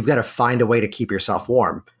 You've got to find a way to keep yourself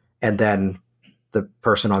warm. And then the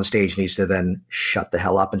person on stage needs to then shut the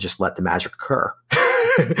hell up and just let the magic occur.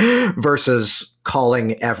 Versus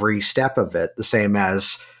calling every step of it, the same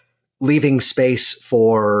as leaving space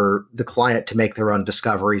for the client to make their own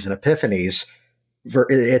discoveries and epiphanies.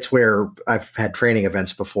 It's where I've had training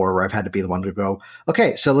events before where I've had to be the one to go,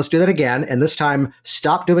 okay, so let's do that again. And this time,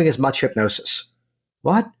 stop doing as much hypnosis.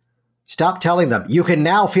 What? Stop telling them. You can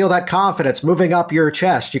now feel that confidence moving up your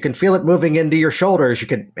chest. You can feel it moving into your shoulders. You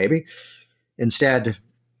can maybe instead,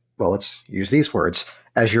 well, let's use these words.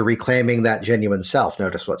 As you're reclaiming that genuine self,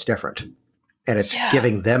 notice what's different. And it's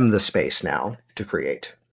giving them the space now to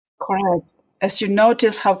create. Correct. As you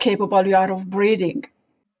notice how capable you are of breathing.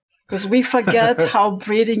 Because we forget how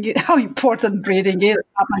important breathing is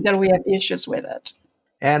up until we have issues with it.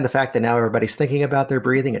 And the fact that now everybody's thinking about their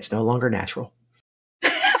breathing, it's no longer natural.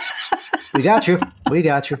 We got you. We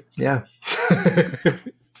got you. Yeah.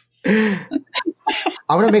 I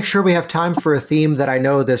want to make sure we have time for a theme that I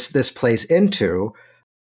know this plays into,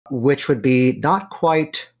 which would be not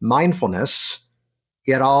quite mindfulness,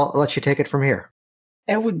 yet I'll let you take it from here.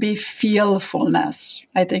 It would be feelfulness.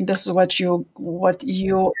 I think this is what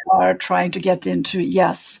you are trying to get into.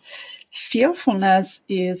 Yes. Feelfulness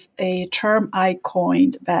is a term I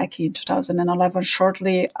coined back in 2011,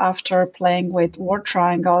 shortly after playing with word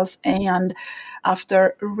triangles and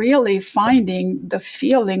after really finding the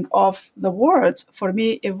feeling of the words. For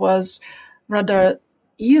me, it was rather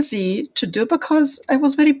easy to do because I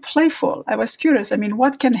was very playful. I was curious. I mean,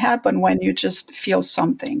 what can happen when you just feel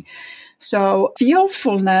something? So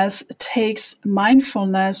feelfulness takes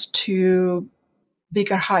mindfulness to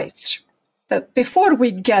bigger heights. But before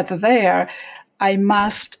we get there, I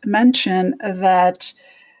must mention that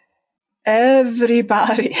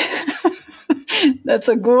everybody that's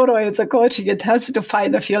a guru, it's a coaching, it helps you to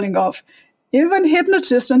find the feeling of. Even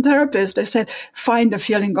hypnotists and therapists, they said, find the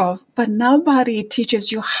feeling of. But nobody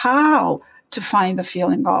teaches you how to find the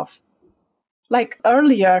feeling of. Like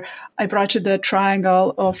earlier, I brought you the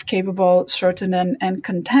triangle of capable, certain, and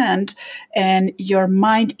content, and your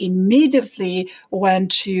mind immediately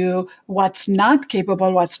went to what's not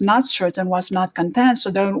capable, what's not certain, what's not content.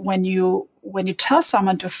 So then when you tell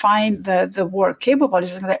someone to find the word capable,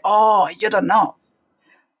 it's like, oh, you don't know.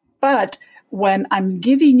 But when I'm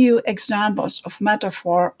giving you examples of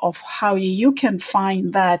metaphor of how you can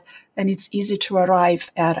find that, then it's easy to arrive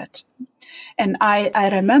at it. And I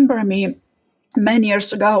remember many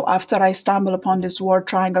years ago, after I stumbled upon this word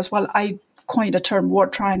triangles, well, I coined the term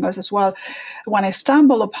word triangles as well. When I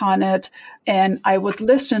stumbled upon it and I would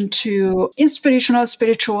listen to inspirational,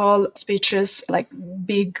 spiritual speeches, like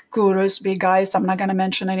big gurus, big guys, I'm not going to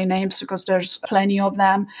mention any names because there's plenty of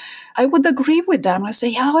them, I would agree with them. I say,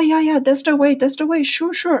 yeah, that's the way,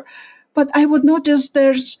 sure. But I would notice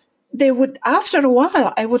after a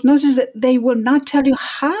while, I would notice that they will not tell you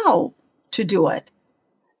how to do it.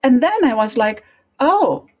 And then I was like,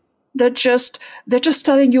 oh, they're just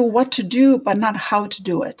telling you what to do, but not how to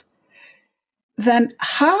do it. Then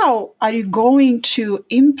how are you going to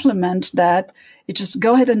implement that? You just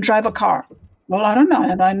go ahead and drive a car. Well, I don't know.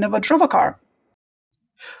 And I never drove a car.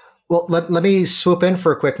 Well, let me swoop in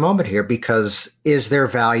for a quick moment here, because is there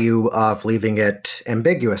value of leaving it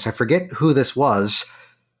ambiguous? I forget who this was.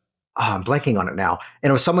 I'm blanking on it now. And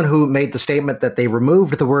it was someone who made the statement that they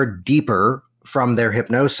removed the word deeper from their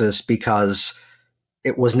hypnosis because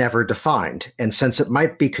it was never defined. And since it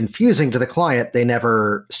might be confusing to the client, they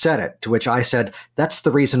never said it, to which I said, that's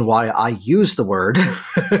the reason why I use the word.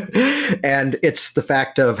 And it's the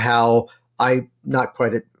fact of how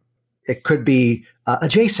it could be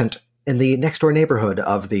adjacent in the next door neighborhood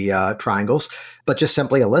of the triangles, but just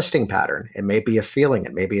simply a listing pattern. It may be a feeling,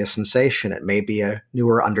 it may be a sensation, it may be a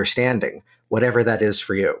newer understanding, whatever that is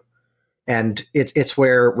for you. And it's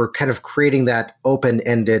where we're kind of creating that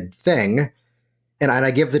open-ended thing. And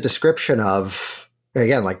I give the description of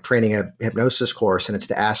again, like training a hypnosis course, and it's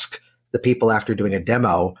to ask the people after doing a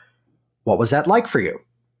demo, what was that like for you?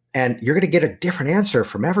 And you're going to get a different answer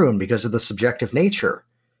from everyone because of the subjective nature.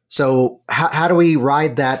 So how do we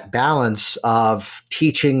ride that balance of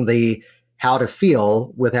teaching the how to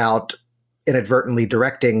feel without inadvertently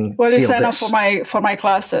directing? Well, you feel sign up this? for my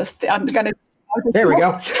classes. I'm gonna. There we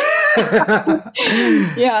go.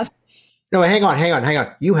 Yes. No, hang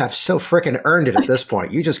on. You have so frickin' earned it at this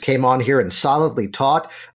point. You just came on here and solidly taught.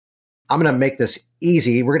 I'm going to make this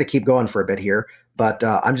easy. We're going to keep going for a bit here, but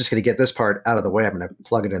I'm just going to get this part out of the way. I'm going to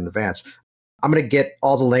plug it in advance. I'm going to get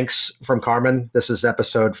all the links from Carmen. This is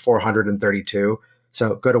episode 432.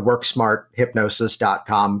 So go to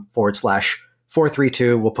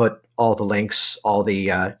worksmarthypnosis.com/432. We'll put all the links, all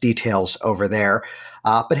the details over there.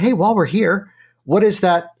 But hey, while we're here, what is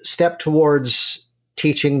that step towards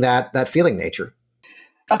teaching that feeling nature?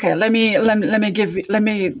 Okay, let me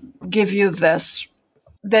give you this.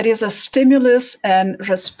 There is a stimulus and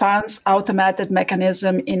response automated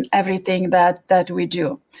mechanism in everything that we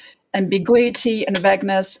do. Ambiguity and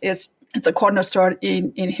vagueness it's a cornerstone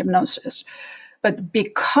in hypnosis. But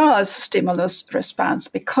because stimulus response,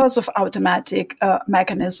 because of automatic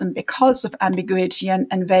mechanism, because of ambiguity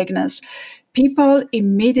and vagueness, people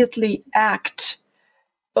immediately act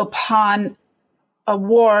upon a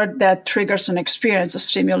word that triggers an experience, a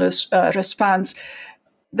stimulus response.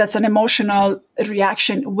 That's an emotional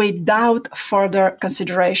reaction without further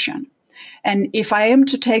consideration. And if I am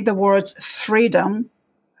to take the words freedom,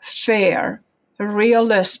 fair,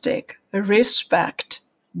 realistic, respect,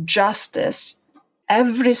 justice,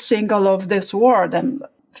 every single of this word, and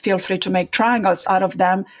feel free to make triangles out of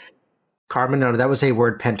them. Carmen, no, that was a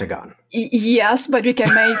word pentagon. Yes, but we can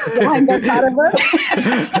make triangles out of it.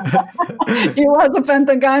 It was a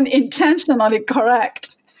pentagon, intentionally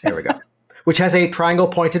correct. There we go. Which has a triangle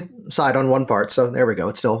pointed side on one part. So there we go.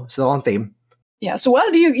 It's still on theme. Yeah. So,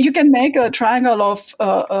 well, you can make a triangle of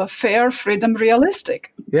fair, freedom,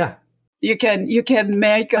 realistic. Yeah. You can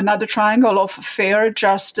make another triangle of fair,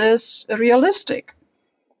 justice, realistic.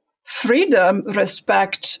 Freedom,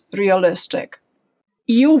 respect, realistic.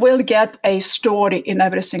 You will get a story in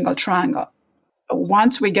every single triangle.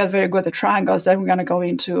 Once we get very good at triangles, then we're going to go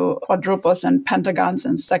into quadruples and pentagons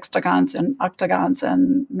and sextagons and octagons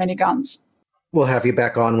and minigons. We'll have you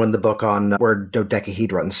back on when the book on word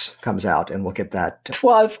dodecahedrons comes out, and we'll get that.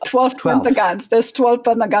 12 pentagons. There's 12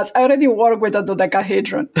 pentagons. I already work with a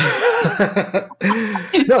dodecahedron.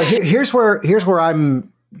 No, here's where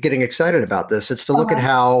I'm getting excited about this. It's to look at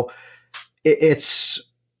how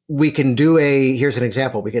we can do here's an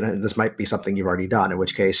example. This might be something you've already done, in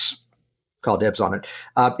which case, call dibs on it.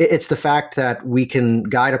 It's the fact that we can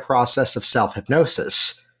guide a process of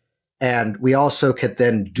self-hypnosis. And we also could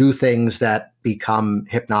then do things that become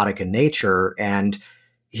hypnotic in nature. And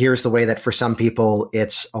here's the way that for some people,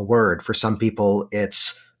 it's a word. For some people,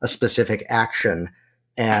 it's a specific action.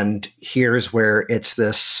 And here's where it's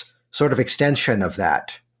this sort of extension of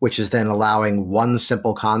that, which is then allowing one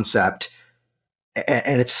simple concept.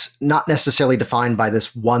 And it's not necessarily defined by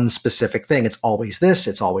this one specific thing. It's always this,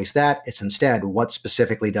 it's always that. It's instead, what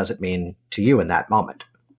specifically does it mean to you in that moment?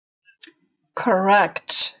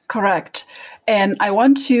 Correct. And I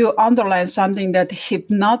want to underline something, that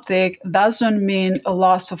hypnotic doesn't mean a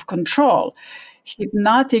loss of control.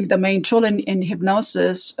 Hypnotic, the main tool in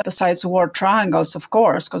hypnosis, besides word triangles, of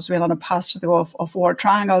course, because we're on a path of word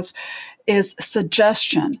triangles, is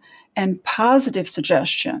suggestion and positive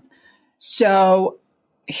suggestion. So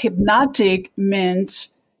hypnotic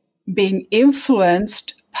means being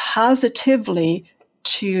influenced positively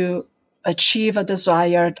to achieve a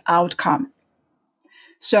desired outcome.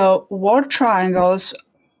 So word triangles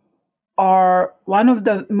are one of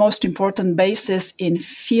the most important bases in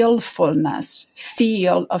feelfulness,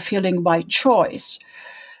 a feeling by choice,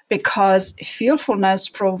 because feelfulness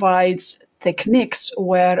provides techniques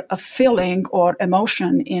where a feeling or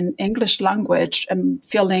emotion in English language and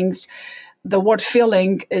feelings, the word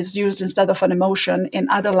feeling is used instead of an emotion. In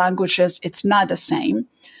other languages, it's not the same.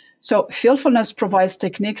 So feelfulness provides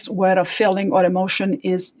techniques where a feeling or emotion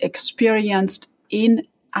is experienced in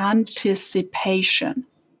anticipation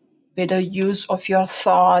with the use of your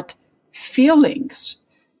thought feelings.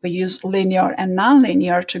 We use linear and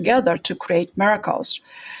nonlinear together to create miracles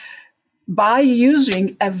by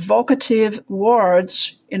using evocative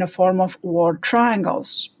words in a form of word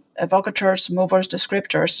triangles, evocators, movers,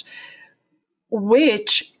 descriptors,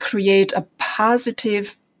 which create a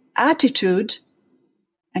positive attitude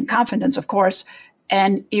and confidence, of course,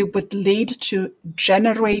 and it would lead to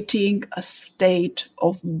generating a state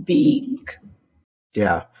of being.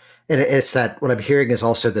 Yeah. And it's that what I'm hearing is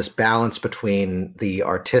also this balance between the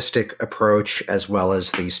artistic approach as well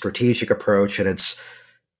as the strategic approach. And it's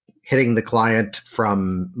hitting the client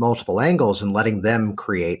from multiple angles and letting them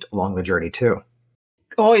create along the journey too.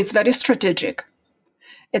 Oh, it's very strategic.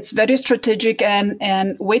 It's very strategic,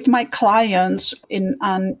 and with my clients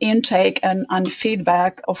on intake and on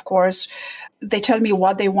feedback, of course, they tell me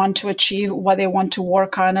what they want to achieve, what they want to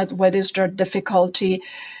work on it, what is their difficulty.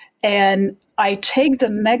 And I take the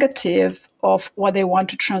negative of what they want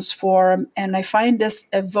to transform, and I find this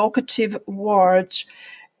evocative words,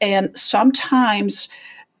 and sometimes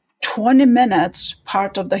 20 minutes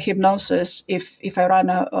part of the hypnosis, if I run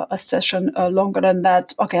a session longer than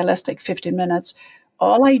that, okay, let's take 15 minutes.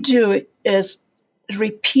 All I do is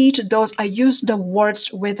repeat those. I use the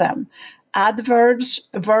words with them. Adverbs,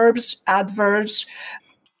 verbs, adverbs.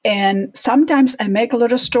 And sometimes I make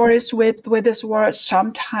little stories with this word.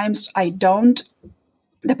 Sometimes I don't.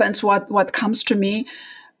 Depends what comes to me.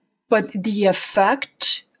 But the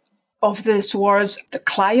effect of these words, the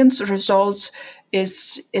client's results,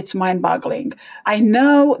 it's mind-boggling. I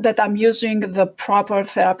know that I'm using the proper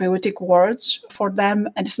therapeutic words for them,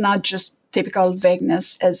 and it's not just typical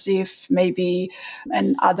vagueness as if maybe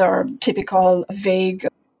and other typical vague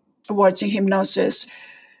words in hypnosis.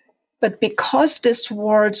 But because these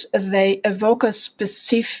words, they evoke a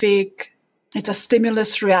specific, it's a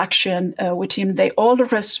stimulus reaction within, they all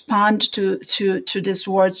respond to these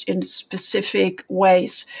words in specific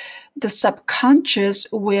ways. The subconscious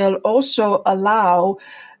will also allow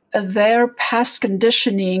their past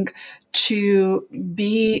conditioning to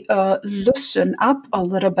be loosened up a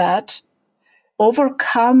little bit,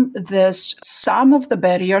 overcome some of the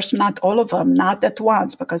barriers, not all of them, not at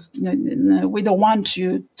once, because we don't want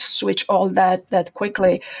to switch all that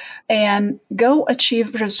quickly, and go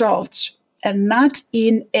achieve results, and not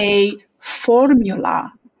in a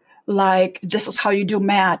formula. Like, this is how you do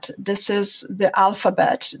math. This is the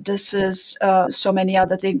alphabet. This is so many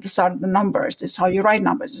other things. These are the numbers. This is how you write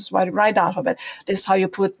numbers. This is how you write alphabet. This is how you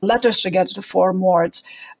put letters together to form words.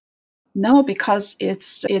 No, because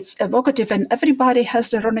it's evocative, and everybody has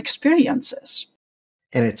their own experiences.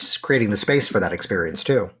 And it's creating the space for that experience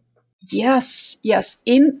too. Yes,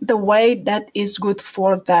 in the way that is good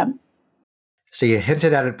for them. So you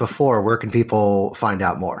hinted at it before. Where can people find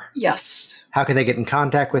out more? Yes. How can they get in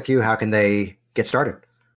contact with you? How can they get started?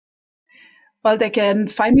 Well, they can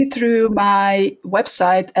find me through my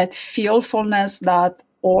website at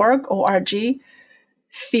feelfulness.org, O-R-G,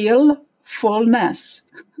 feelfulness.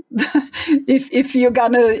 if you're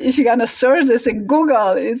gonna search this in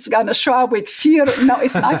Google, it's gonna show up with fear. No,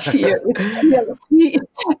 it's not fear.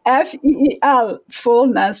 It's FEEL,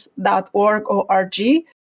 fullness.org, O-R-G.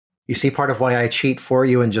 You see part of why I cheat for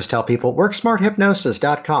you and just tell people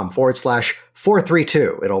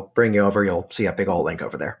worksmarthypnosis.com/432. It'll bring you over. You'll see a big old link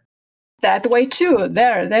over there. That way too.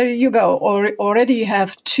 There you go. Already you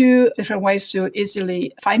have 2 different ways to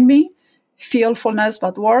easily find me.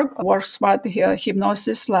 Feelfulness.org, WorkSmart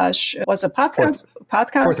Hypnosis / what's a podcast?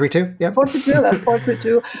 432, yeah.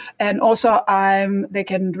 432. And also they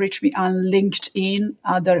can reach me on LinkedIn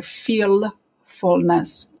under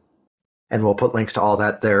Feelfulness. And we'll put links to all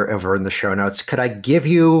that there over in the show notes. Could I give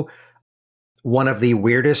you one of the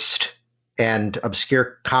weirdest and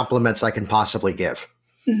obscure compliments I can possibly give?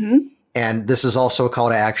 Mm-hmm. And this is also a call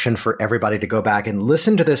to action for everybody to go back and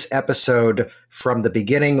listen to this episode from the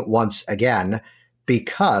beginning once again,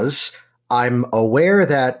 because I'm aware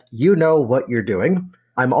that you know what you're doing.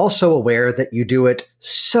 I'm also aware that you do it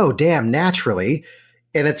so damn naturally.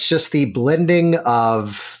 And it's just the blending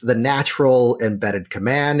of the natural embedded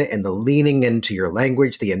command and the leaning into your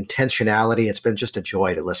language, the intentionality. It's been just a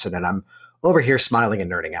joy to listen, and I'm over here smiling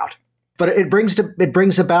and nerding out. But it brings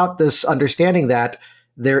about this understanding that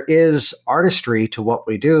there is artistry to what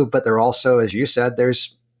we do, but there also, as you said,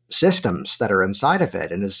 there's systems that are inside of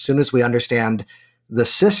it. And as soon as we understand the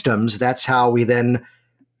systems, that's how we then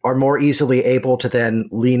are more easily able to then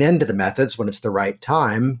lean into the methods when it's the right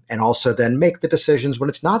time, and also then make the decisions when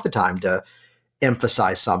it's not the time to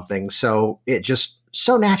emphasize something. So it just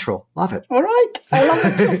so natural. Love it. All right. I love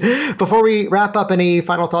it too. Before we wrap up, any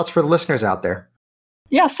final thoughts for the listeners out there?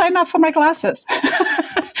 Yeah, sign up for my classes.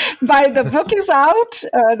 The book is out.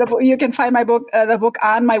 You can find my book, the book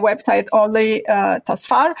on my website only thus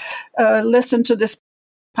far. Listen to this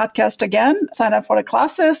podcast again. Sign up for the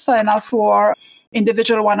classes. Sign up for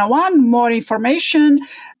individual one-on-one, more information.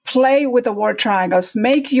 Play with the word triangles.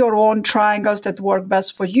 Make your own triangles that work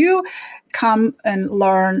best for you. Come and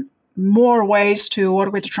learn more ways to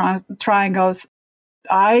work with triangles.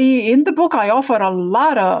 In the book, I offer a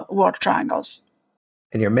lot of word triangles.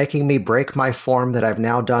 and you're making me break my form that I've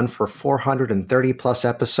now done for 430 plus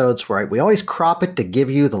episodes where we always crop it to give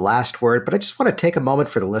you the last word. But I just want to take a moment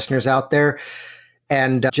for the listeners out there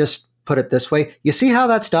and just put it this way. You see how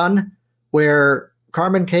that's done? Where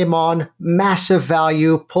Carmen came on, massive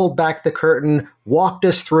value, pulled back the curtain, walked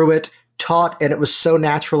us through it, taught, and it was so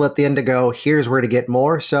natural at the end to go, here's where to get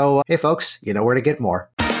more. So, hey folks, you know where to get more.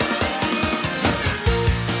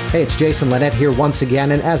 Hey, it's Jason Linett here once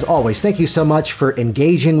again, and as always, thank you so much for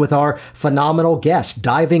engaging with our phenomenal guests,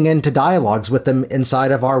 diving into dialogues with them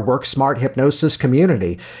inside of our Work Smart Hypnosis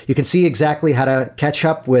community. You can see exactly how to catch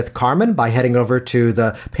up with Carmen by heading over to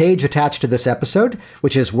the page attached to this episode,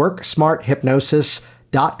 which is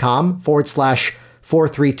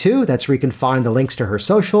worksmarthypnosis.com/432. That's where you can find the links to her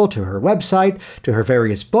social, to her website, to her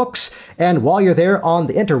various books. And while you're there on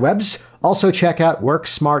the interwebs, also check out Work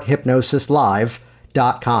Smart Hypnosis Live.com.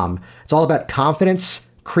 It's all about confidence,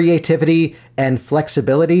 creativity, and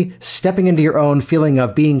flexibility, stepping into your own feeling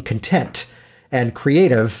of being content and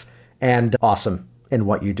creative and awesome in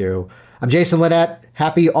what you do. I'm Jason Linett.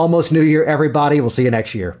 Happy almost New Year, everybody. We'll see you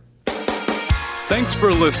next year. Thanks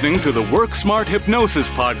for listening to the Work Smart Hypnosis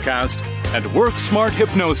podcast at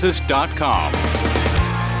WorkSmartHypnosis.com.